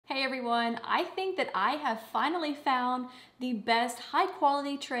Hey everyone, I think that I have finally found the best high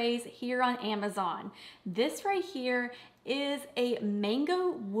quality trays here on Amazon. This right here is a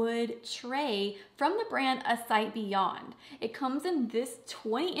mango wood tray from the brand A Sight Beyond. It comes in this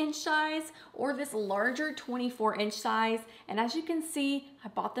 20-inch size or this larger 24-inch size, and as you can see, I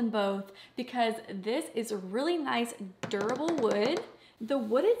bought them both because this is really nice durable wood. The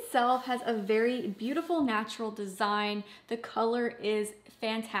wood itself has a very beautiful natural design. The color is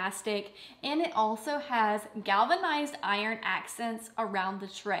fantastic, and it also has galvanized iron accents around the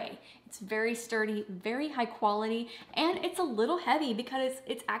tray. It's very sturdy, very high quality, and it's a little heavy because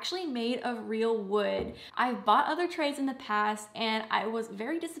it's actually made of real wood. I've bought other trays in the past and I was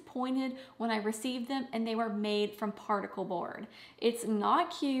very disappointed when I received them and they were made from particle board. It's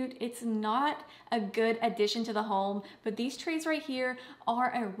not cute, it's not a good addition to the home, but these trays right here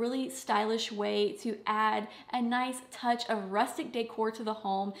are a really stylish way to add a nice touch of rustic decor to the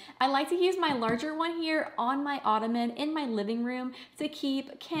home. I like to use my larger one here on my ottoman in my living room to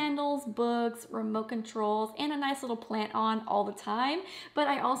keep candles, books, remote controls, and a nice little plant on all the time. But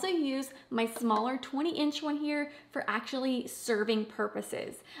I also use my smaller 20-inch one here for actually serving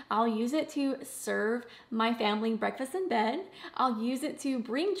purposes. I'll use it to serve my family breakfast in bed. I'll use it to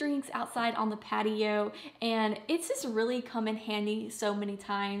bring drinks outside on the patio, and it's just really come in handy so many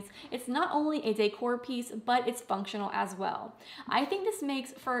times. It's not only a decor piece, but it's functional as well. I think this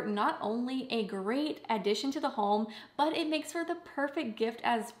makes for not only a great addition to the home, but it makes for the perfect gift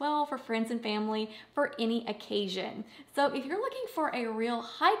as well for friends and family for any occasion. So if you're looking for a real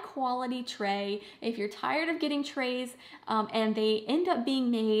high quality tray, if you're tired of getting trays and they end up being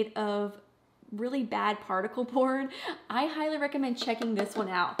made of really bad particle board, I highly recommend checking this one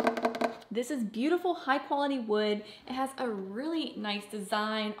out. This is beautiful high quality wood. It has a really nice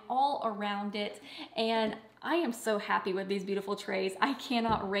design all around it, and I am so happy with these beautiful trays. I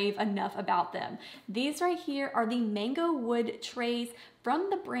cannot rave enough about them. These right here are the mango wood trays from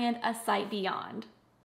the brand A Sight Beyond.